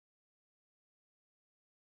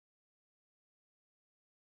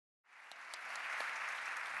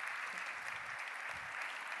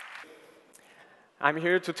I'm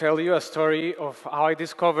here to tell you a story of how I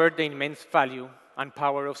discovered the immense value and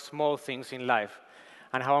power of small things in life,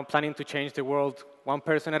 and how I'm planning to change the world one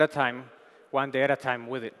person at a time, one day at a time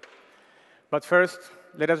with it. But first,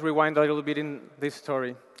 let us rewind a little bit in this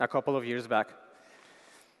story a couple of years back.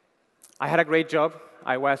 I had a great job.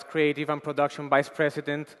 I was creative and production vice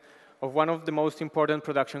president of one of the most important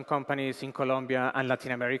production companies in Colombia and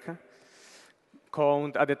Latin America,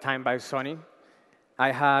 owned at the time by Sony.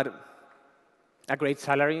 I had a great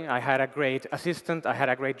salary, I had a great assistant, I had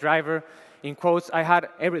a great driver. In quotes, I had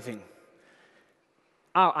everything.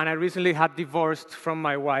 Oh, and I recently had divorced from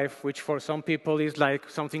my wife, which for some people is like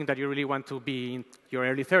something that you really want to be in your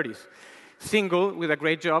early 30s. Single, with a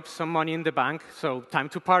great job, some money in the bank, so time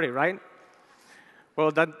to party, right?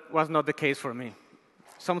 Well, that was not the case for me.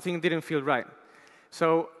 Something didn't feel right.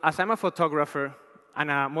 So, as I'm a photographer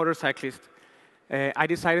and a motorcyclist, I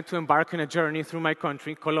decided to embark on a journey through my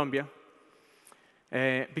country, Colombia,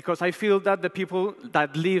 because I feel that the people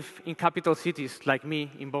that live in capital cities like me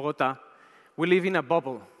in Bogota, we live in a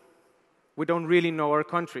bubble. We don't really know our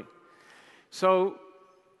country. So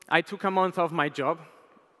I took a month off my job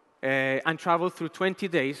and traveled through 20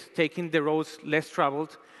 days, taking the roads less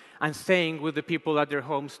traveled and staying with the people at their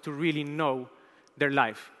homes to really know their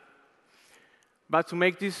life. But to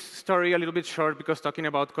make this story a little bit short, because talking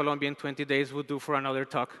about Colombia in 20 days would do for another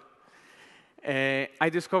talk, I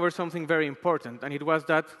discovered something very important, and it was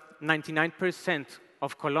that 99%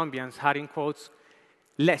 of Colombians had, in quotes,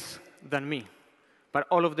 less than me, but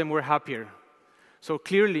all of them were happier. So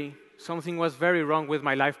clearly, something was very wrong with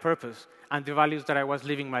my life purpose and the values that I was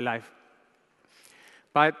living my life.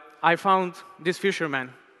 But I found this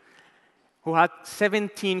fisherman who had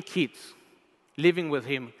 17 kids living with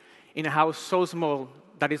him in a house so small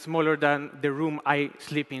that it's smaller than the room I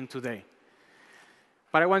sleep in today.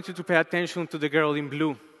 But I want you to pay attention to the girl in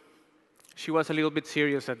blue. She was a little bit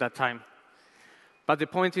serious at that time. But the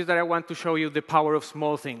point is that I want to show you the power of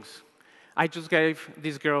small things. I just gave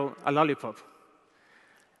this girl a lollipop.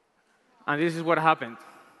 And this is what happened.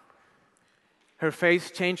 Her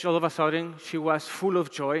face changed all of a sudden. She was full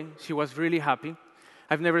of joy. She was really happy.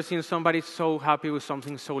 I've never seen somebody so happy with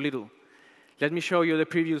something so little. Let me show you the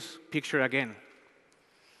previous picture again.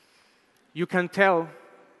 You can tell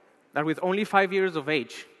that with only 5 years of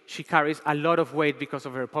age, she carries a lot of weight because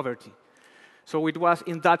of her poverty. So it was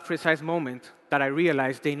in that precise moment that I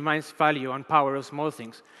realized the immense value and power of small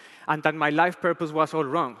things, and that my life purpose was all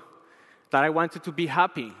wrong, that I wanted to be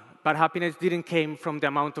happy, but happiness didn't come from the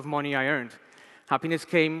amount of money I earned. Happiness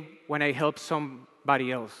came when I helped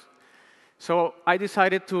somebody else. So I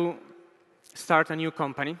decided to start a new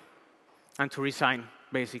company and to resign,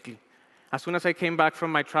 basically. As soon as I came back from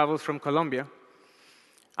my travels from Colombia,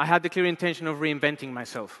 I had the clear intention of reinventing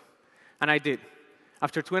myself, and I did.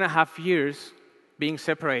 After 2.5 years being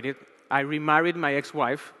separated, I remarried my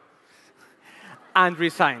ex-wife and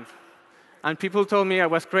resigned. And people told me I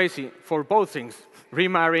was crazy for both things,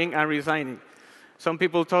 remarrying and resigning. Some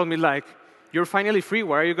people told me, like, you're finally free,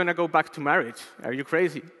 why are you going to go back to marriage? Are you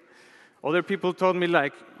crazy? Other people told me,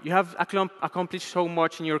 like, you have accomplished so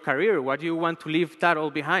much in your career, why do you want to leave that all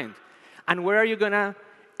behind? And where are you going to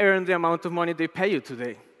earn the amount of money they pay you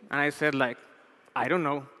today? And I said, like, I don't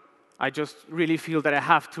know. I just really feel that I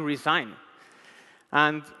have to resign.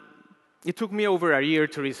 And it took me over a year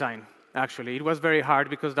to resign, actually. It was very hard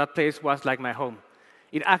because that place was like my home.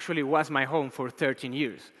 It actually was my home for 13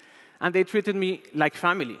 years. And they treated me like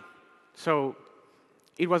family. So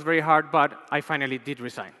it was very hard, but I finally did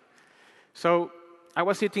resign. So I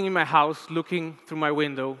was sitting in my house looking through my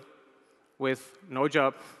window with no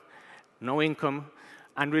job, no income,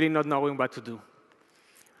 and really not knowing what to do.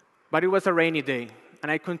 But it was a rainy day, and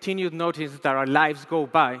I continued noticing that our lives go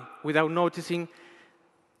by without noticing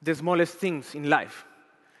the smallest things in life.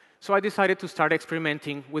 So I decided to start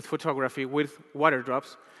experimenting with photography with water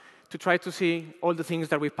drops to try to see all the things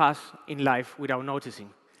that we pass in life without noticing.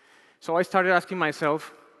 So I started asking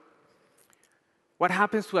myself, what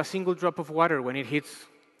happens to a single drop of water when it hits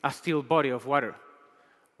a still body of water?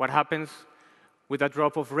 What happens with a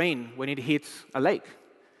drop of rain when it hits a lake?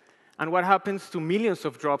 And what happens to millions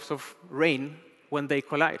of drops of rain when they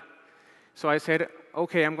collide? So I said,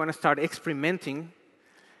 okay, I'm going to start experimenting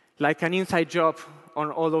like an inside job on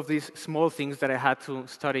all of these small things that I had to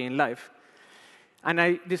study in life. And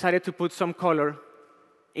I decided to put some color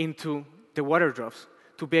into the water drops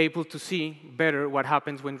to be able to see better what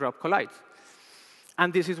happens when drop collides.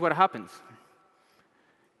 And this is what happens.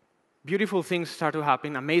 Beautiful things start to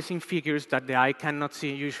happen, amazing figures that the eye cannot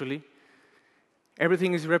see usually.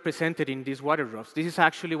 Everything is represented in these water drops. This is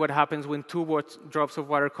actually what happens when two drops of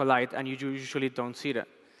water collide, and you usually don't see that.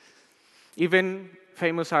 Even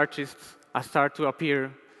famous artists start to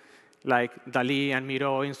appear, like Dali and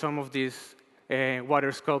Miro, in some of these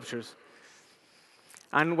water sculptures.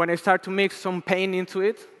 And when I start to mix some paint into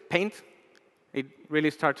it, it really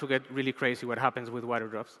starts to get really crazy what happens with water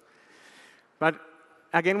drops. But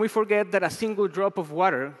again, we forget that a single drop of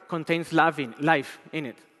water contains life in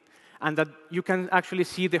it, and that you can actually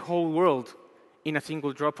see the whole world in a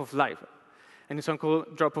single drop of life, and a single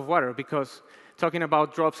drop of water, because talking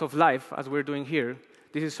about drops of life, as we're doing here,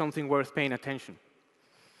 this is something worth paying attention.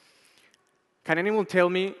 Can anyone tell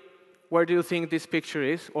me where do you think this picture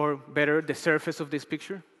is, or better, the surface of this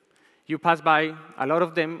picture? You pass by a lot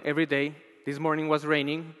of them every day. This morning was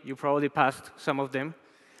raining. You probably passed some of them.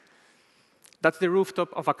 That's the rooftop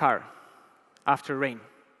of a car after rain.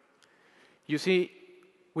 You see,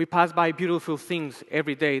 we pass by beautiful things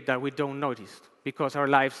every day that we don't notice because our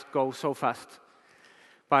lives go so fast.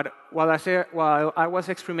 But while I was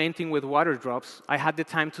experimenting with water drops, I had the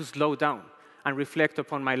time to slow down and reflect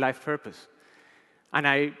upon my life purpose. And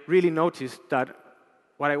I really noticed that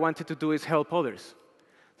what I wanted to do is help others.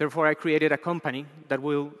 Therefore, I created a company that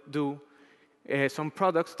will do some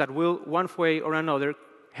products that will, one way or another,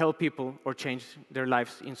 help people or change their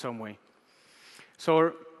lives in some way.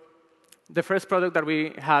 So the first product that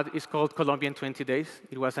we had is called Colombian 20 Days.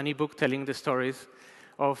 It was an ebook telling the stories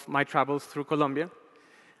of my travels through Colombia.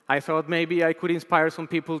 I thought maybe I could inspire some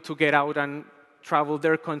people to get out and travel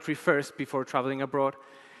their country first before traveling abroad,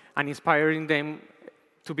 and inspiring them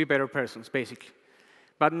to be better persons, basically.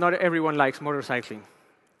 But not everyone likes motorcycling.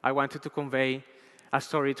 I wanted to convey a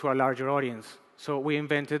story to a larger audience. So we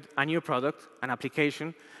invented a new product, an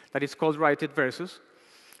application, that is called Write It Versus,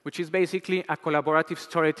 which is basically a collaborative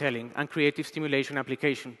storytelling and creative stimulation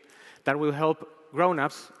application that will help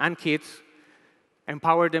grown-ups and kids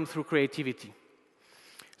empower them through creativity.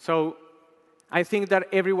 So I think that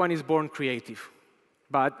everyone is born creative,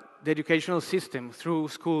 but the educational system, through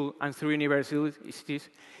school and through universities,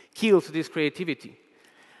 kills this creativity.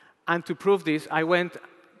 And to prove this, I went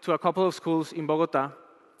to a couple of schools in Bogota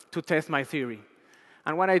to test my theory.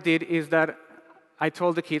 And what I did is that I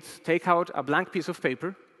told the kids, take out a blank piece of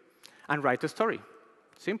paper and write a story.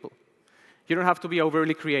 Simple. You don't have to be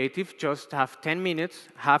overly creative, just have 10 minutes,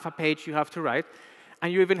 half a page you have to write,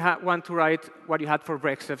 and you even want to write what you had for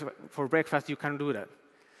breakfast, you can do that.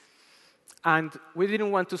 And we didn't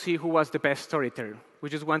want to see who was the best storyteller. We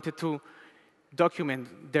just wanted to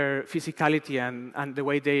document their physicality and the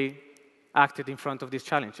way they acted in front of this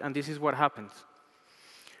challenge. And this is what happens.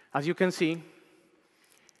 As you can see,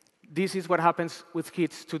 this is what happens with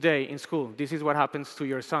kids today in school. This is what happens to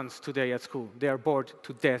your sons today at school. They are bored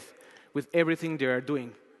to death with everything they are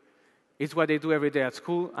doing. It's what they do every day at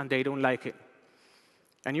school, and they don't like it.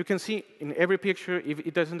 And you can see in every picture, if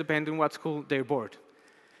it doesn't depend on what school, they're bored.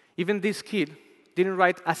 Even this kid didn't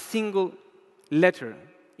write a single letter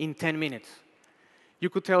in 10 minutes. You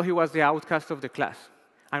could tell he was the outcast of the class.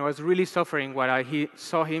 And I was really suffering when I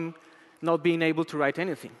saw him not being able to write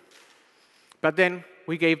anything. But then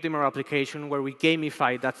we gave them our application where we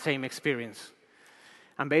gamified that same experience.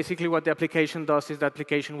 And basically what the application does is the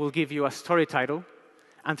application will give you a story title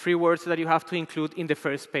and 3 words that you have to include in the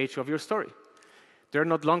first page of your story. They're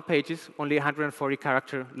not long pages, only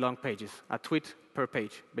 140-character long pages, a tweet per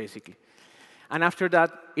page, basically. And after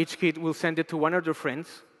that, each kid will send it to one of their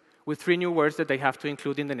friends with 3 new words that they have to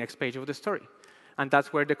include in the next page of the story. And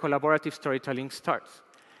that's where the collaborative storytelling starts.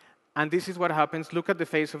 And this is what happens. Look at the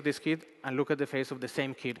face of this kid and look at the face of the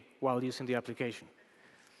same kid while using the application.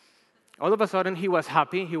 All of a sudden, he was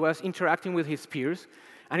happy. He was interacting with his peers.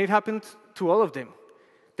 And it happened to all of them.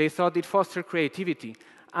 They thought it fostered creativity.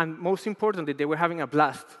 And most importantly, they were having a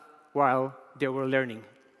blast while they were learning.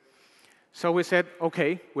 So we said,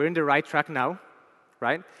 OK, we're in the right track now,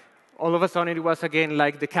 right? All of a sudden, it was again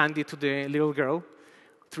like the candy to the little girl.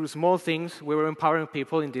 Through small things, we were empowering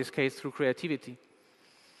people, in this case, through creativity.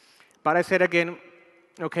 But I said again,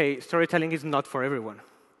 OK, storytelling is not for everyone.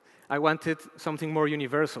 I wanted something more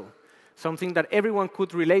universal, something that everyone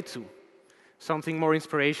could relate to, something more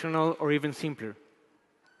inspirational or even simpler.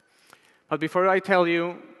 But before I tell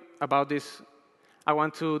you about this, I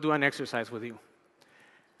want to do an exercise with you.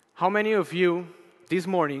 How many of you this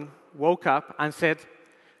morning woke up and said,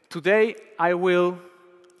 today I will,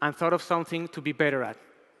 and thought of something to be better at,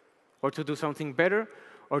 or to do something better,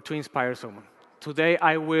 or to inspire someone? Today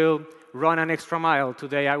I will run an extra mile.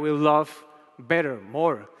 Today I will love better,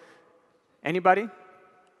 more. Anybody?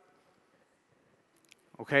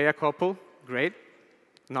 OK, a couple. Great.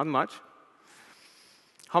 Not much.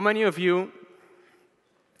 How many of you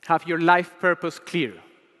have your life purpose clear?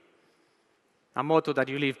 A motto that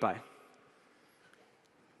you live by.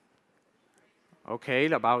 OK,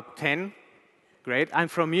 about 10. Great. And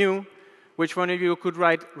from you, which one of you could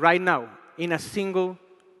write right now, in a single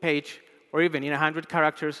page, or even in 100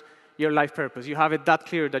 characters, your life purpose? You have it that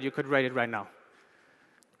clear that you could write it right now.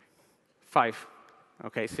 5.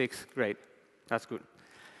 OK, 6. Great. That's good.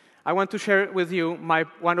 I want to share with you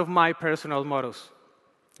one of my personal mottos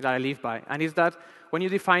that I live by. And it's that when you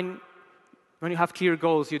have clear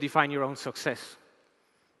goals, you define your own success.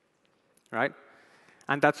 Right?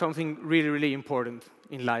 And that's something really, really important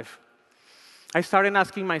in life. I started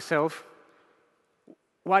asking myself,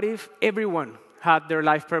 what if everyone had their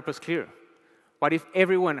life purpose clear? What if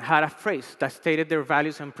everyone had a phrase that stated their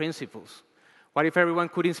values and principles? What if everyone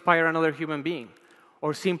could inspire another human being?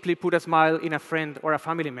 Or simply put a smile in a friend or a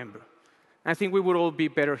family member? I think we would all be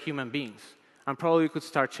better human beings, and probably could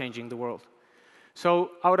start changing the world.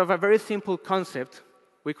 So out of a very simple concept,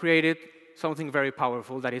 we created something very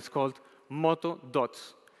powerful that is called Motto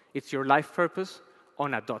Dots. It's your life purpose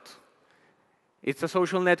on a dot. It's a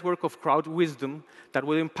social network of crowd wisdom that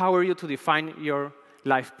will empower you to define your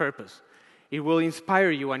life purpose. It will inspire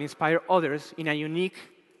you and inspire others in a unique,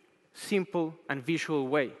 simple, and visual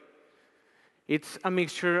way. It's a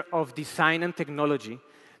mixture of design and technology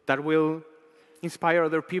that will inspire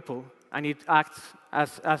other people, and it acts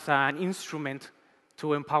as an instrument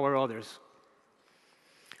to empower others.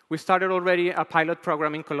 We started already a pilot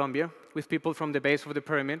program in Colombia with people from the base of the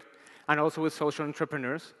pyramid, and also with social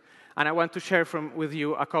entrepreneurs. And I want to share with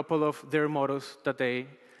you a couple of their mottos that they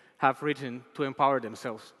have written to empower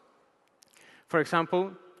themselves. For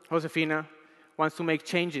example, Josefina wants to make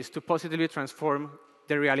changes to positively transform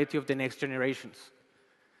the reality of the next generations.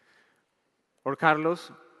 Or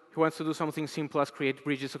Carlos, who wants to do something simple as create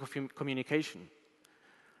bridges of communication.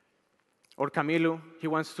 Or Camilo, he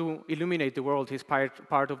wants to illuminate the world. He's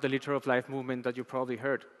part of the Liter of Life movement that you probably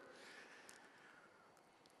heard.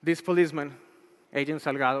 This policeman, Agent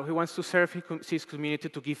Salgado, he wants to serve his community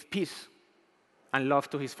to give peace and love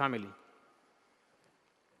to his family.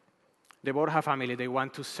 The Borja family, they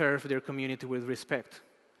want to serve their community with respect,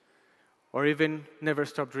 or even never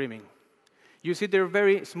stop dreaming. You see, they're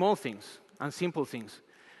very small things and simple things,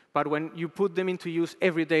 but when you put them into use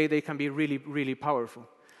every day, they can be really, really powerful.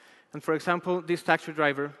 And for example, this taxi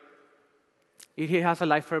driver, he has a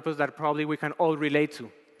life purpose that probably we can all relate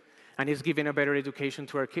to, and he's giving a better education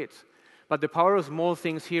to our kids. But the power of small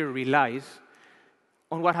things here relies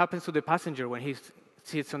on what happens to the passenger when he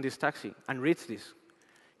sits on this taxi and reads this.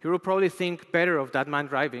 He will probably think better of that man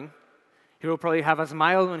driving. He will probably have a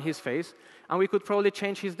smile on his face, and we could probably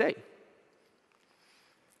change his day.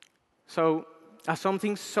 So,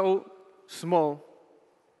 something so small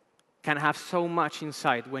can have so much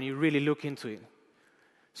inside when you really look into it.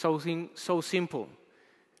 Something so simple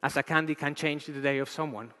as a candy can change the day of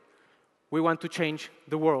someone. We want to change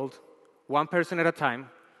the world, one person at a time,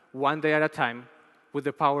 one day at a time, with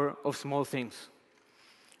the power of small things.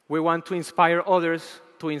 We want to inspire others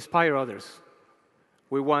to inspire others.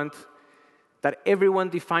 We want that everyone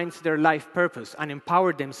defines their life purpose and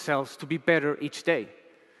empower themselves to be better each day.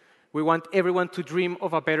 We want everyone to dream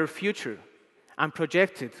of a better future and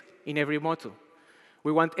project it in every motto.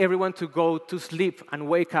 We want everyone to go to sleep and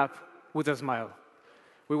wake up with a smile.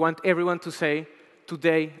 We want everyone to say,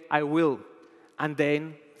 today I will, and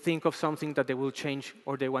then think of something that they will change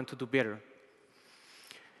or they want to do better.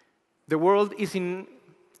 The world is in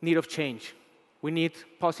need of change. We need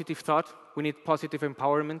positive thought. We need positive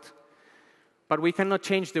empowerment. But we cannot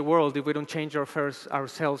change the world if we don't change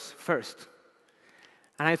ourselves first.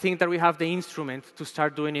 And I think that we have the instrument to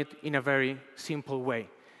start doing it in a very simple way.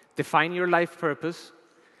 Define your life purpose.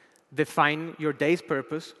 Define your day's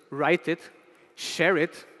purpose. Write it. Share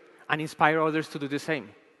it. And inspire others to do the same.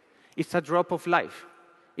 It's a drop of life.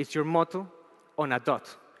 It's your motto on a dot.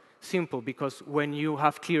 Simple, because when you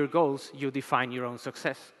have clear goals, you define your own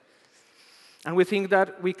success. And we think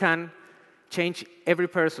that we can change every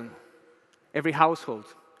person, every household,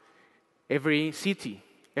 every city,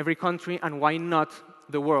 every country, and why not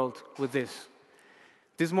the world with this?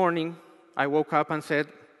 This morning, I woke up and said,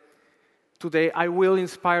 today I will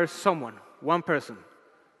inspire someone, one person,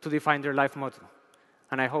 to define their life motto.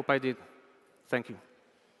 And I hope I did. Thank you.